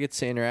never gets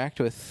to interact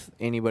with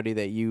anybody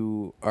that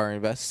you are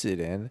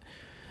invested in.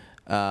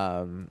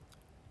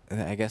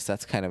 I guess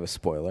that's kind of a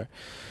spoiler.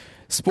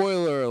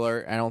 Spoiler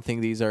alert, I don't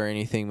think these are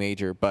anything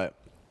major, but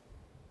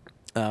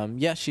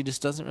she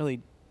just doesn't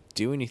really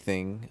do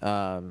anything.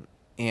 And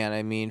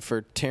I mean,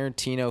 for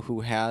Tarantino,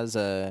 who has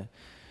a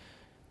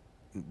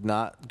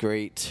not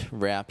great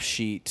rap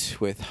sheet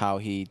with how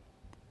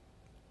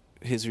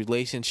his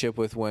relationship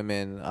with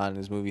women on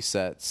his movie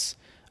sets,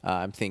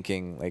 I'm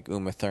thinking like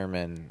Uma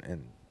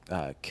Thurman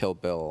and Kill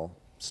Bill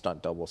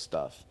stunt double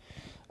stuff.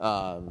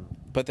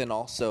 But then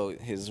also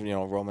his,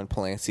 Roman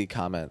Polanski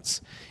comments.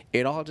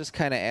 It all just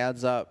kind of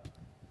adds up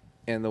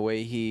in the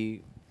way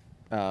he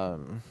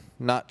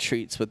not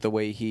treats, but the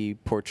way he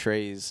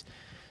portrays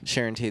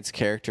Sharon Tate's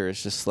character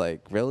is just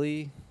like,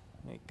 really?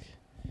 Like,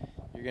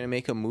 you're going to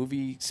make a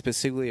movie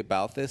specifically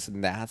about this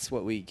and that's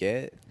what we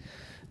get?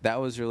 That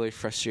was really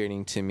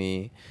frustrating to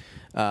me.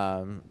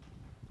 Let's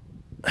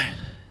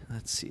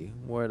see,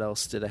 what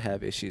else did I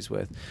have issues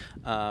with?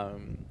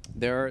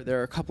 There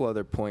are a couple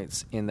other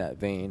points in that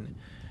vein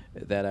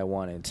that I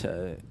wanted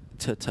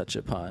to touch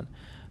upon.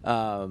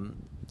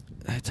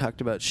 I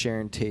talked about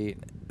Sharon Tate.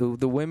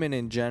 The women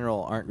in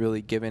general aren't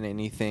really given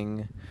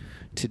anything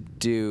to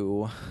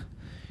do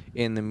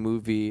in the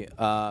movie.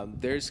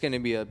 There's going to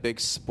be a big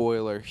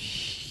spoiler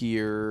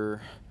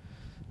here.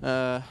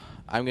 I'm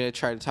going to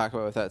try to talk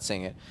about it without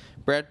saying it.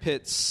 Brad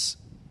Pitt's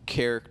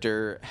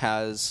character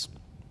has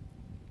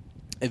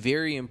a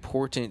very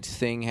important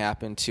thing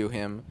happen to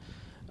him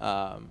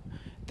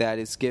that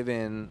is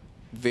given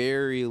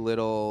very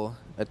little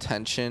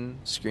attention,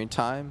 screen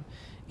time,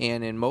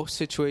 and in most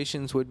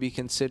situations would be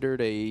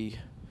considered a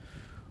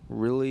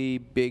really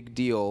big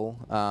deal,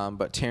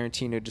 but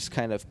Tarantino just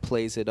kind of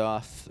plays it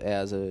off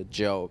as a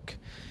joke.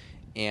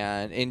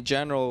 And in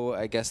general,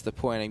 I guess the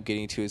point I'm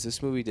getting to is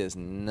this movie does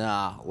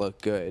not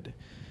look good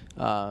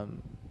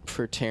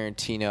for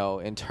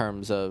Tarantino in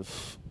terms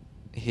of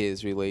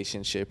his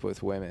relationship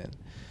with women.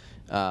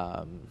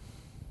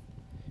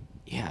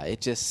 It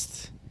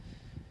just,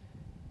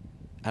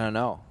 I don't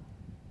know.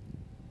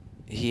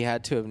 He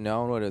had to have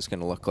known what it was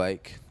going to look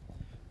like,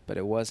 but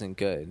it wasn't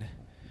good.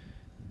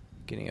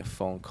 Getting a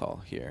phone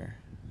call here.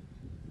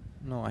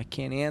 No, I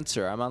can't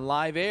answer. I'm on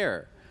live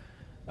air.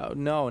 Oh,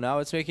 no, now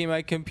it's making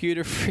my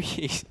computer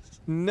freeze.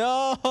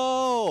 No!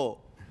 All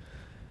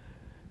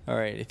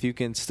right, if you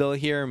can still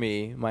hear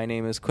me, my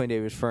name is Quinn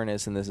David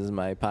Furness, and this is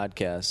my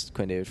podcast.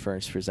 Quinn David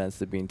Furness presents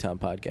the Beantown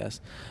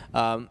Podcast.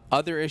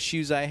 Other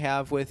issues I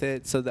have with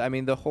it,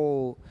 the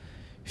whole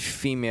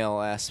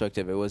female aspect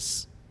of it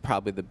was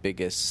probably the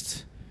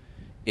biggest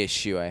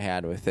issue I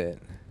had with it.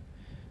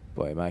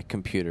 Boy, my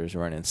computer's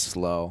running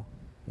slow.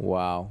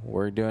 Wow,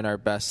 we're doing our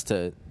best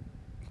to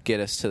get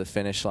us to the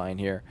finish line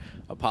here.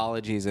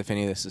 Apologies if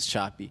any of this is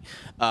choppy.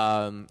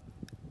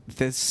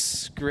 This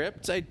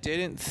script I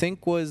didn't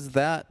think was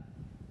that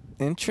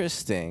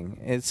interesting.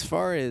 As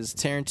far as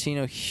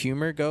Tarantino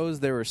humor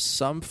goes, there were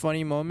some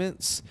funny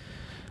moments.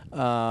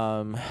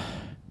 And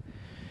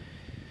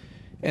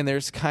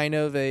there's kind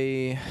of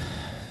an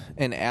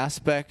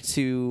aspect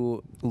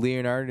to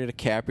Leonardo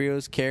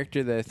DiCaprio's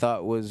character that I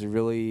thought was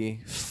really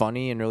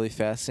funny and really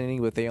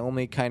fascinating, but they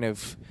only kind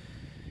of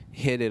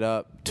hit it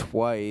up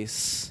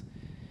twice.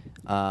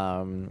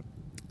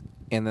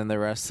 And then the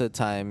rest of the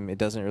time, it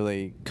doesn't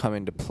really come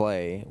into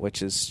play,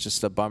 which is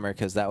just a bummer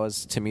because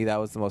to me, that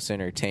was the most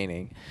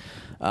entertaining.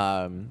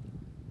 Again,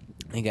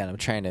 I'm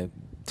trying to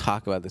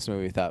talk about this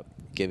movie without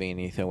giving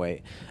anything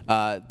away.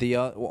 The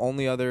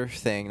only other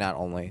thing, there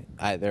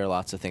are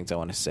lots of things I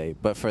want to say,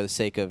 but for the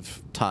sake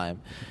of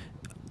time,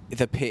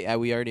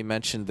 we already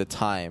mentioned the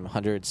time,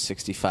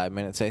 165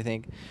 minutes, I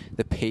think.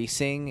 The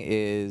pacing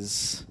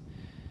is,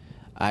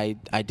 I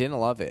didn't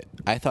love it.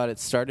 I thought it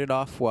started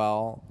off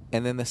well,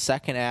 and then the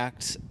second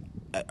act,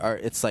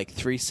 it's like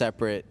three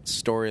separate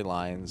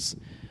storylines.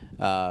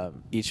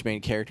 Each main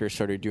character is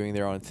sort of doing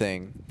their own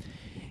thing,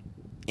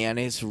 and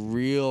it's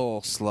real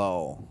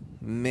slow.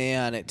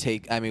 Man,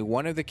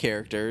 one of the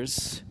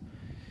characters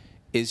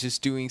is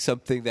just doing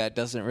something that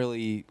doesn't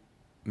really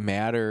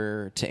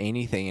matter to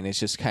anything, and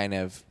it's just kind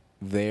of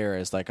there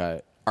as like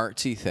a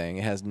artsy thing.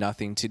 It has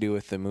nothing to do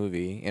with the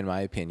movie, in my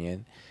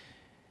opinion.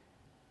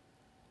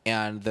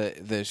 And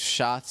the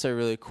shots are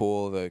really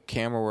cool. The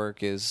camera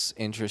work is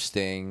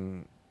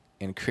interesting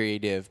and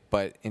creative,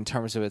 but in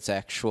terms of its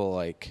actual,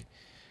 like,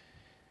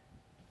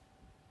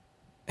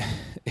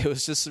 it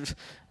was just,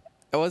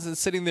 I wasn't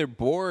sitting there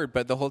bored,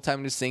 but the whole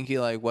time just thinking,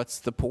 like, what's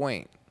the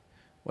point?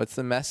 What's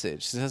the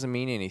message? This doesn't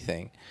mean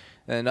anything.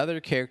 And another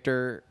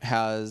character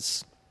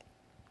has,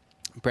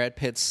 Brad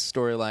Pitt's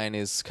storyline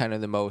is kind of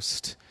the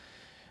most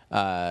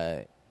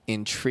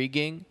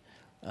intriguing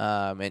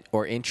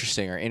or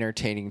interesting or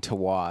entertaining to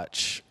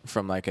watch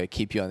from like a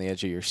keep you on the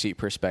edge of your seat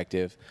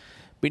perspective.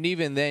 But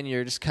even then,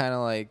 you're just kind of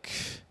like,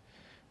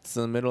 it's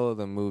in the middle of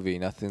the movie.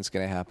 Nothing's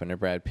going to happen to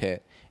Brad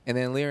Pitt. And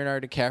then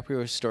Leonardo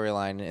DiCaprio's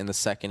storyline in the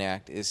second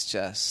act is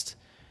just,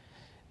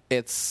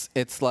 it's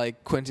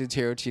like Quentin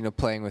Tarantino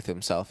playing with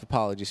himself.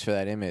 Apologies for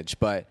that image.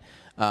 But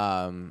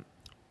Tarantino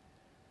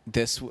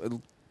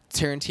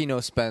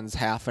spends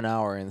half an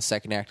hour in the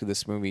second act of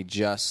this movie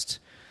just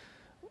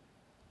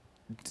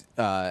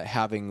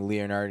having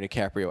Leonardo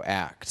DiCaprio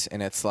act.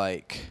 And it's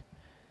like,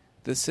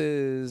 this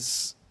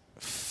is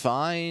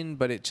fine,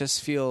 but it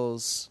just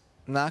feels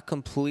not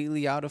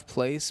completely out of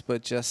place,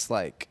 but just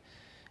like,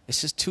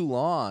 it's just too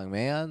long,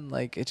 man.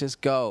 Like, it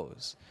just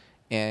goes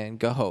and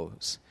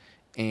goes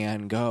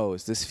and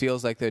goes. This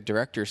feels like the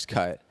director's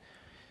cut,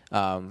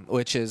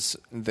 which is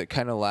the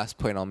kind of last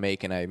point I'll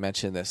make, and I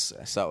mentioned this,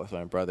 I saw it with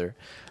my brother.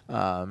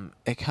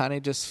 It kind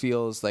of just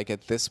feels like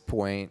at this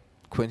point,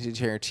 Quentin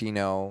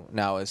Tarantino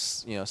now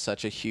is,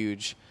 such a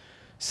huge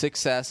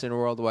success and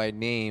worldwide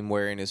name,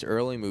 where in his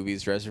early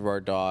movies,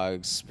 Reservoir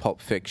Dogs,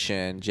 Pulp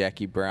Fiction,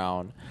 Jackie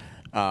Brown,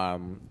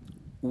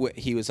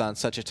 he was on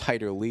such a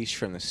tighter leash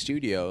from the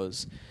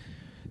studios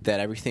that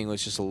everything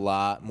was just a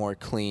lot more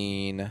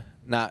clean.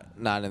 Not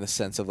in the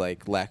sense of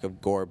like lack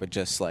of gore, but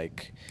just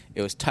like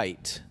it was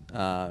tight.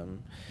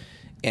 And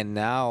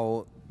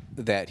now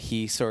that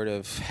he sort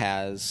of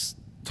has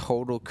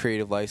total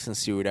creative license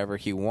to do whatever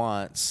he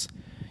wants,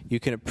 you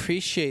can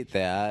appreciate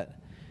that.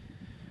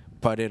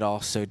 but it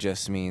also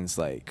just means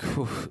like,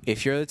 whew,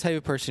 if you're the type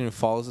of person who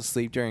falls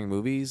asleep during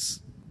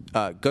movies,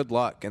 good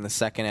luck in the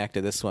second act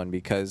of this one,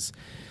 because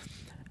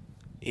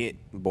it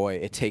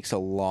takes a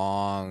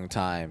long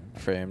time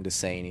for him to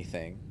say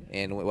anything.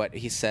 And what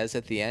he says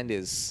at the end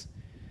is,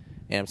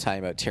 and I'm talking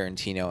about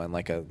Tarantino on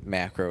like a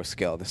macro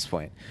scale at this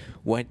point,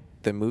 what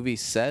the movie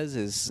says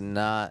is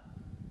not,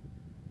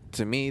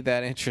 to me,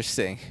 that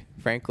interesting,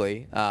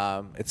 frankly.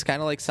 It's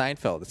kind of like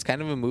Seinfeld. It's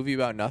kind of a movie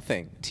about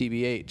nothing,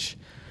 TBH.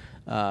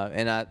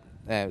 And not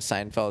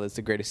Seinfeld is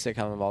the greatest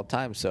sitcom of all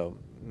time, so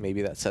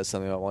maybe that says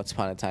something about Once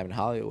Upon a Time in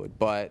Hollywood.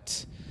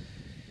 But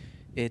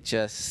it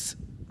just,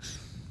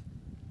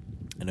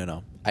 I don't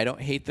know. I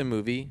don't hate the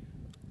movie.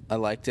 I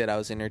liked it. I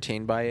was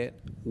entertained by it.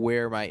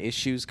 Where my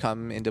issues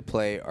come into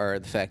play are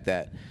the fact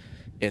that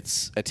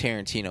it's a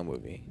Tarantino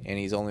movie, and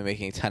he's only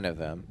making 10 of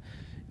them.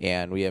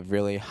 And we have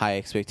really high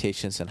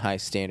expectations and high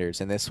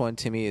standards. And this one,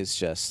 to me, is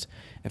just,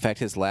 in fact,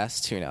 his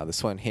last two now,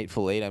 this one,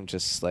 Hateful Eight, I'm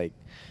just like,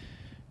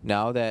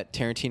 now that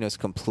Tarantino's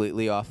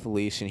completely off the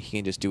leash and he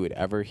can just do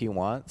whatever he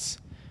wants,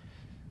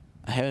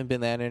 I haven't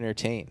been that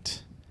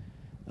entertained.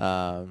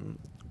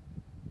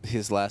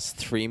 His last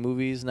three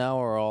movies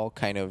now are all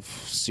kind of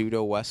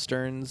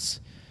pseudo-westerns,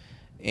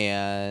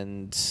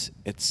 and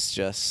it's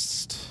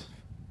just,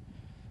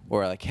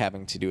 or like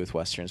having to do with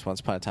westerns. Once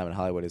Upon a Time in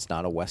Hollywood is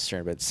not a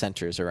western, but it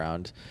centers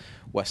around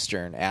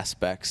western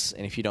aspects,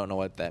 and if you don't know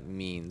what that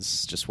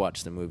means, just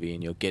watch the movie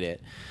and you'll get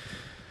it.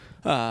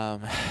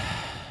 And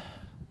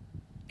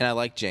I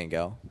like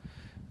Django,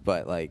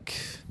 but, like,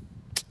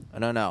 I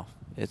don't know.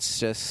 It's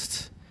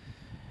just,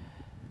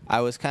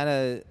 I was kind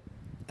of,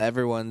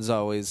 everyone's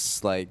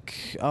always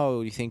like, oh,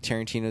 do you think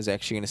Tarantino's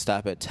actually going to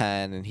stop at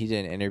 10? And he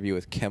did an interview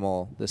with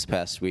Kimmel this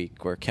past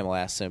week where Kimmel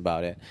asked him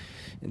about it.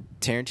 And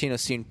Tarantino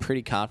seemed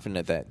pretty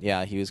confident that,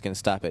 yeah, he was going to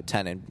stop at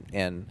 10.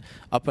 And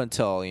up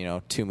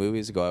until, 2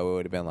 movies ago, I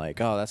would have been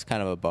like, oh, that's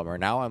kind of a bummer.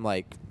 Now I'm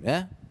like,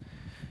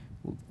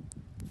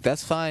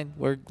 that's fine.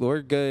 We're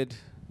good.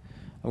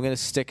 I'm going to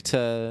stick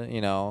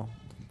to,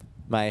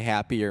 my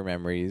happier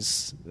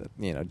memories,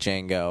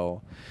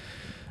 Django.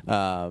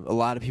 A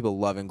lot of people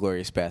love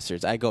Inglourious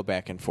Basterds. I go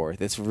back and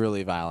forth. It's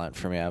really violent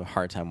for me. I have a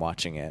hard time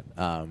watching it.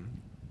 But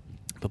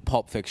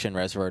Pulp Fiction,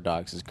 Reservoir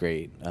Dogs is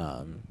great.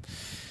 I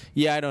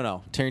don't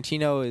know.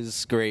 Tarantino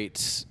is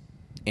great,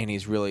 and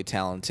he's really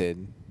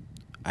talented.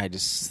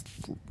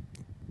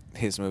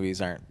 His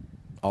movies aren't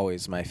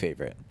always my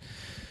favorite,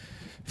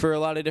 for a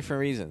lot of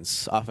different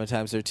reasons.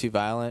 Oftentimes they're too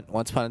violent.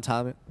 Once Upon a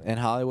Time in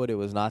Hollywood, it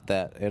was not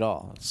that at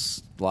all.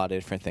 It's a lot of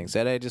different things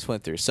that I just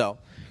went through. So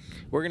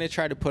we're going to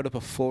try to put up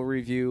a full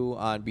review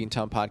on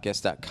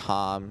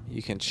beantownpodcast.com.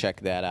 You can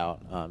check that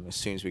out as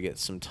soon as we get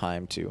some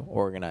time to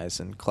organize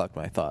and collect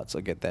my thoughts.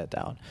 I'll get that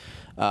down.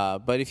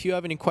 But if you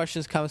have any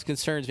questions, comments,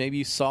 concerns, maybe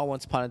you saw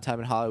Once Upon a Time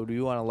in Hollywood,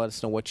 you want to let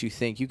us know what you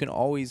think, you can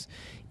always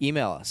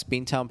email us,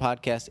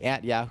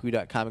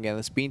 beantownpodcast@yahoo.com. Again,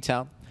 that's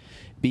Beantown,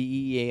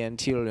 BEANT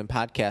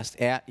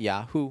podcast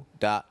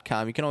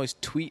 @yahoo.com. You can always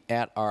tweet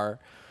at our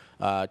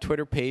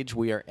Twitter page.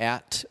 We are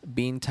at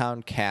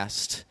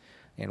BeantownCast,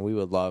 and we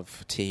would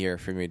love to hear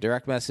from you.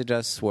 Direct message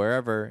us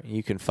wherever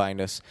you can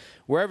find us.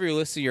 Wherever you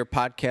listen to your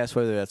podcast,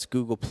 whether that's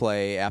Google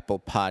Play, Apple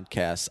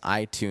Podcasts,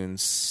 iTunes,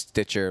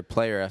 Stitcher,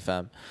 Player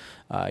FM,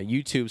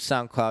 YouTube,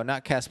 SoundCloud,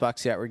 not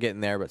CastBox yet, we're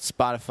getting there, but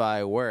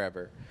Spotify,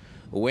 wherever,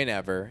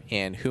 whenever,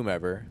 and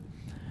whomever.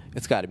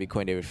 It's got to be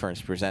Quinn David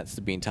Furnace presents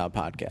the Beantown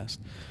Podcast.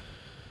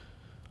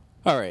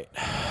 All right,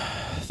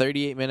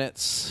 38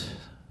 minutes.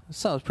 That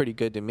sounds pretty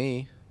good to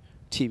me.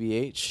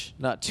 TBH.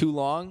 Not too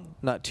long,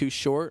 not too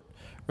short,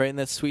 right in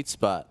that sweet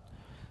spot.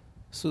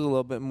 This was a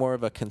little bit more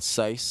of a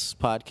concise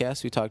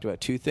podcast. We talked about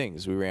two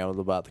things. We rambled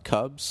about the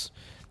Cubs.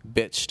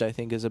 Bitched, I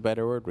think, is a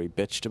better word. We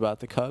bitched about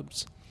the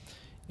Cubs.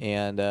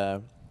 And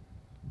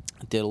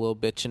did a little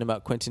bitching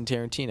about Quentin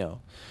Tarantino. A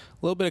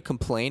little bit of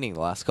complaining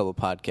the last couple of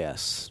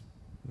podcasts,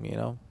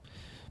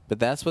 But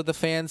that's what the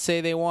fans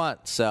say they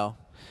want, so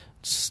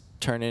just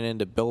turning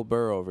into Bill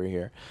Burr over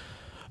here.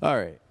 All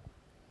right.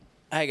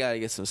 I got to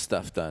get some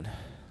stuff done.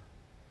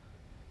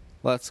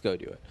 Let's go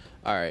do it.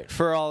 All right.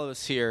 For all of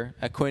us here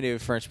at Quinn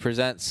David Furnace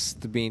presents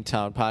the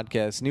Beantown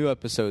Podcast. New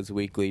episodes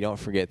weekly. Don't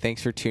forget.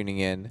 Thanks for tuning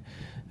in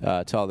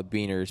to all the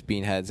beaners,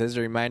 beanheads. As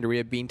a reminder, we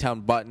have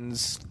Beantown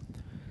buttons.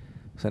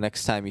 So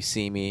next time you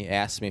see me,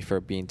 ask me for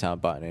a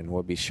Beantown button, and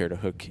we'll be sure to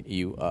hook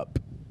you up.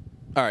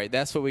 All right.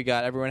 That's what we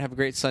got. Everyone have a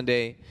great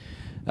Sunday.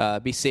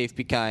 Be safe,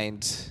 be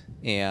kind,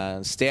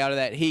 and stay out of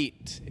that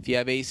heat. If you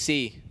have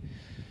AC,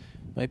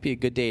 might be a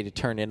good day to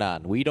turn it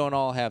on. We don't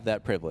all have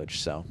that privilege,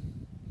 so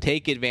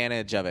take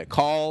advantage of it.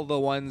 Call the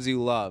ones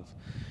you love.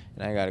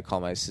 And I got to call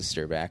my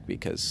sister back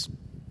because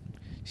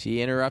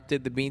she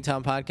interrupted the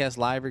Beantown Podcast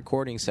live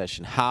recording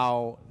session.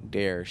 How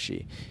dare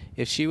she?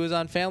 If she was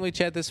on Family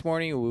Chat this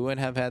morning, we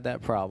wouldn't have had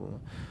that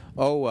problem.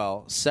 Oh,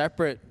 well.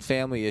 Separate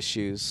family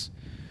issues.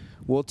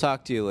 We'll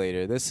talk to you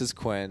later. This is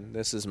Quinn.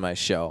 This is my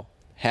show.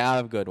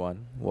 Have a good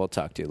one. We'll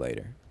talk to you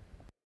later.